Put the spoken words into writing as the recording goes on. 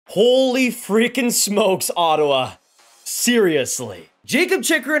Holy freaking smokes, Ottawa. Seriously. Jakob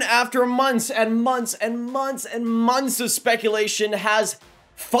Chychrun, after months and months and months and months of speculation, has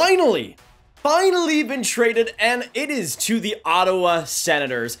finally been traded, and it is to the Ottawa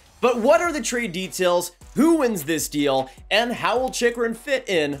Senators. But what are the trade details? Who wins this deal? And how will Chychrun fit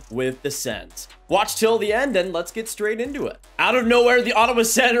in with the Sens? Watch till the end and let's get straight into it. Out of nowhere, the Ottawa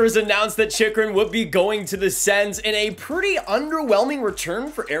Senators announced that Chychrun would be going to the Sens in a pretty underwhelming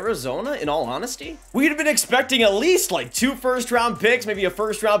return for Arizona, in all honesty. We'd have been expecting at least like 2 first-round picks, maybe a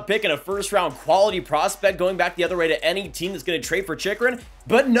first-round pick and a first-round quality prospect going back the other way to any team that's going to trade for Chychrun.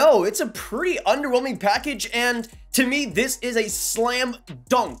 But no, it's a pretty underwhelming package, and to me, this is a slam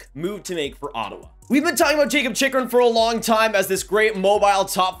dunk move to make for Ottawa. We've been talking about Jakob Chychrun for a long time as this great mobile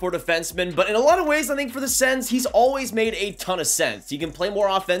top 4 defenseman, but in a lot of ways, I think for the Sens, he's always made a ton of sense. He can play more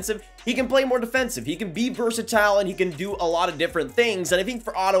offensive, he can play more defensive, he can be versatile, and he can do a lot of different things. And I think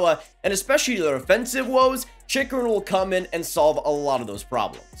for Ottawa, and especially their offensive woes, Chychrun will come in and solve a lot of those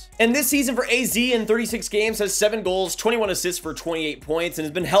problems. And this season for AZ in 36 games has 7 goals, 21 assists for 28 points, and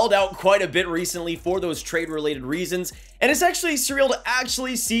has been held out quite a bit recently for those trade-related reasons. And it's actually surreal to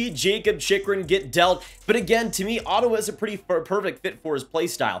actually see Jakob Chychrun get dealt. But again, to me, Ottawa is a pretty perfect fit for his play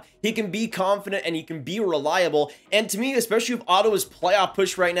style. He can be confident and he can be reliable. And to me, especially with Ottawa's playoff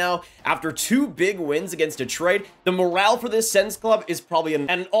push right now, after 2 big wins against Detroit, the morale for this Sens club is probably at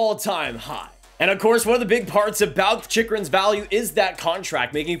an all-time high. And of course, one of the big parts about Chychrun's value is that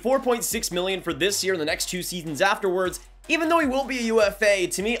contract, making $4.6 million for this year and the next 2 seasons afterwards. Even though he will be a UFA,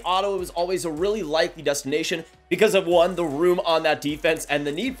 to me, Ottawa was always a really likely destination because of, 1, the room on that defense and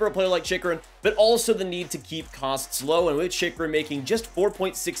the need for a player like Chychrun, but also the need to keep costs low. And with Chychrun making just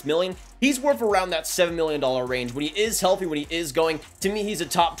 $4.6 million, he's worth around that $7 million range. When he is healthy, when he is going, to me, he's a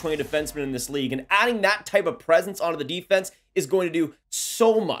top 20 defenseman in this league. And adding that type of presence onto the defense is going to do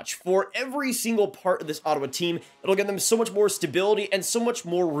so much for every single part of this Ottawa team. It'll give them so much more stability and so much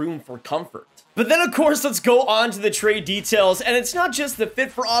more room for comfort. But then, of course, let's go on to the trade details. And it's not just the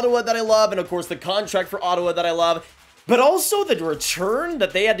fit for Ottawa that I love, and of course, the contract for Ottawa that I love, but also the return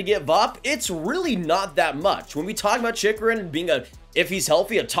that they had to give up. It's really not that much. When we talk about Chychrun being if he's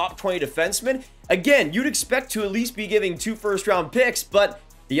healthy, a top 20 defenseman, again, you'd expect to at least be giving 2 first-round picks, but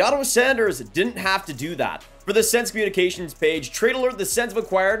the Ottawa Senators didn't have to do that. For the Sens communications page, trade alert, the Sens have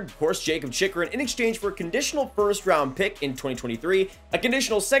acquired, of course, Jakob Chychrun in exchange for a conditional first-round pick in 2023, a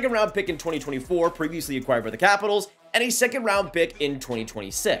conditional second-round pick in 2024, previously acquired by the Capitals, and a second-round pick in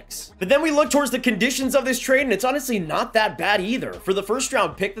 2026. But then we look towards the conditions of this trade, and it's honestly not that bad either. For the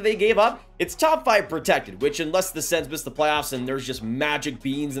first-round pick that they gave up, it's top 5 protected, which unless the Sens miss the playoffs and there's just magic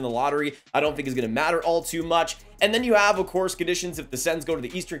beans in the lottery, I don't think is going to matter all too much. And then you have, of course, conditions if the Sens go to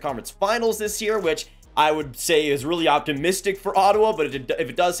the Eastern Conference Finals this year, which I would say is really optimistic for Ottawa, but if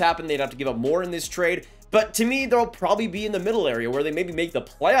it does happen, they'd have to give up more in this trade. But to me, they'll probably be in the middle area where they maybe make the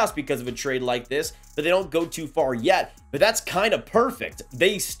playoffs because of a trade like this, but they don't go too far yet. But that's kind of perfect.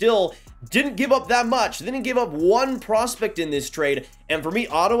 They still didn't give up that much. They didn't give up 1 prospect in this trade. And for me,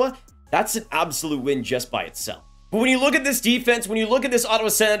 Ottawa, that's an absolute win just by itself. But when you look at this defense, when you look at this Ottawa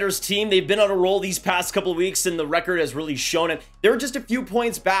Senators team, they've been on a roll these past couple of weeks, and the record has really shown it. They're just a few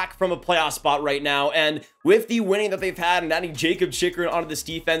points back from a playoff spot right now, and with the winning that they've had and adding Jakob Chychrun onto this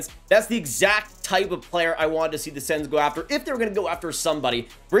defense, that's the exact type of player I wanted to see the Sens go after if they're going to go after somebody.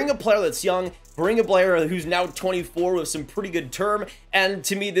 Bring a player that's young, bring a player who's now 24 with some pretty good term, and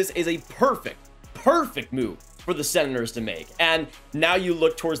to me, this is a perfect move for the Senators to make. And now you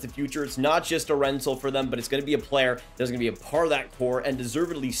look towards the future. It's not just a rental for them, but it's going to be a player that's going to be a part of that core, and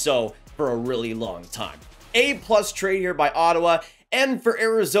deservedly so, for a really long time. A+ trade here by Ottawa. And for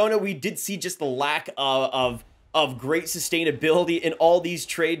Arizona, we did see just the lack of great sustainability in all these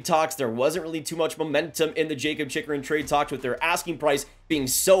trade talks. There wasn't really too much momentum in the Jakob Chychrun trade talks with their asking price being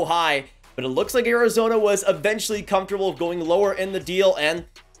so high, but it looks like Arizona was eventually comfortable going lower in the deal, and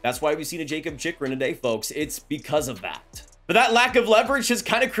that's why we've seen a Jakob Chychrun today, folks. It's because of that. But that lack of leverage has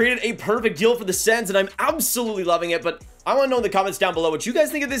kind of created a perfect deal for the Sens, and I'm absolutely loving it. But I want to know in the comments down below what you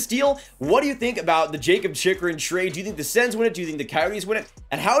guys think of this deal. What do you think about the Jakob Chychrun trade? Do you think the Sens win it? Do you think the Coyotes win it?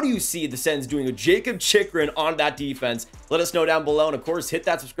 And how do you see the Sens doing with Jakob Chychrun on that defense? Let us know down below. And of course, hit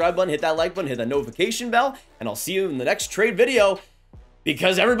that subscribe button, hit that like button, hit that notification bell, and I'll see you in the next trade video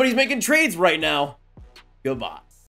because everybody's making trades right now. Goodbye.